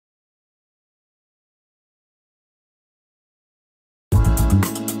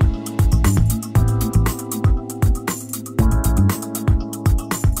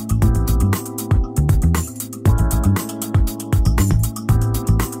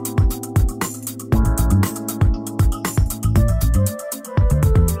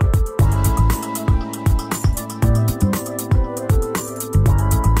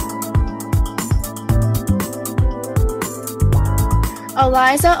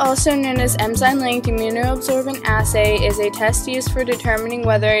ELISA, also known as enzyme-linked immunoabsorbant assay, is a test used for determining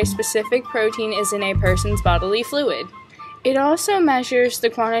whether a specific protein is in a person's bodily fluid. It also measures the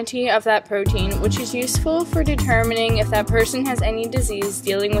quantity of that protein, which is useful for determining if that person has any disease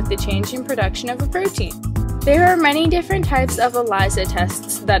dealing with the change in production of a protein. There are many different types of ELISA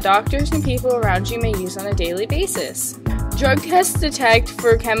tests that doctors and people around you may use on a daily basis. Drug tests detect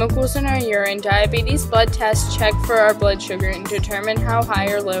for chemicals in our urine, diabetes blood tests check for our blood sugar and determine how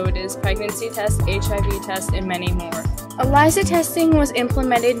high or low it is, pregnancy tests, HIV tests, and many more. ELISA testing was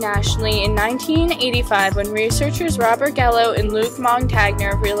implemented nationally in 1985 when researchers Robert Gallo and Luc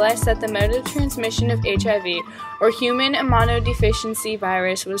Montagnier realized that the mode of transmission of HIV, or human immunodeficiency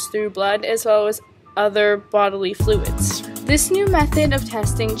virus, was through blood as well as other bodily fluids. This new method of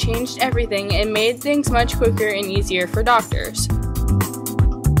testing changed everything and made things much quicker and easier for doctors.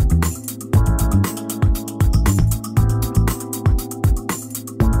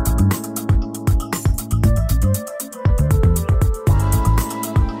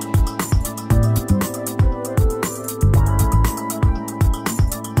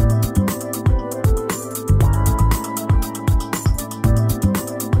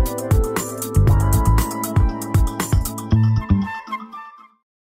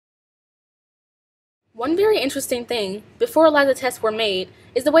 One very interesting thing, before ELISA tests were made,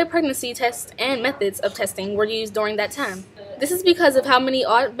 is the way pregnancy tests and methods of testing were used during that time. This is because of how many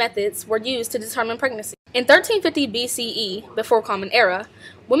odd methods were used to determine pregnancy. In 1350 BCE, before Common Era,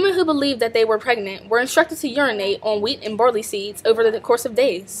 women who believed that they were pregnant were instructed to urinate on wheat and barley seeds over the course of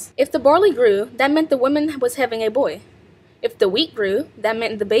days. If the barley grew, that meant the woman was having a boy. If the wheat grew, that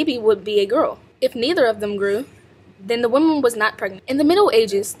meant the baby would be a girl. If neither of them grew, then the woman was not pregnant. In the Middle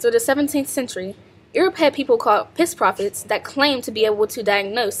Ages through the 17th century, Europe had people called piss prophets that claimed to be able to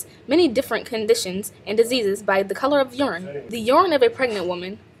diagnose many different conditions and diseases by the color of urine. The urine of a pregnant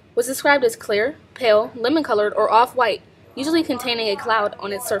woman was described as clear, pale, lemon-colored, or off-white, usually containing a cloud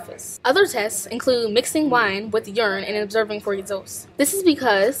on its surface. Other tests include mixing wine with urine and observing for results. This is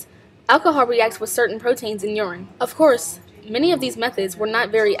because alcohol reacts with certain proteins in urine. Of course, many of these methods were not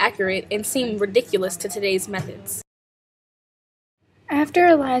very accurate and seem ridiculous to today's methods. After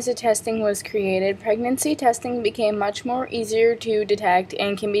ELISA testing was created, pregnancy testing became much more easier to detect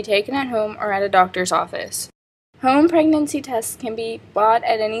and can be taken at home or at a doctor's office. Home pregnancy tests can be bought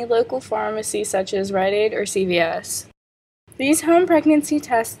at any local pharmacy such as Rite Aid or CVS. These home pregnancy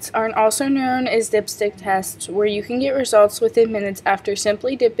tests are also known as dipstick tests, where you can get results within minutes after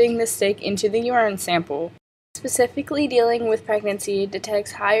simply dipping the stick into the urine sample. Specifically dealing with pregnancy,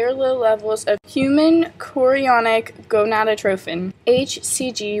 detects high or low levels of human chorionic gonadotropin,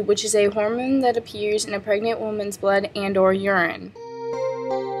 HCG, which is a hormone that appears in a pregnant woman's blood and/or urine.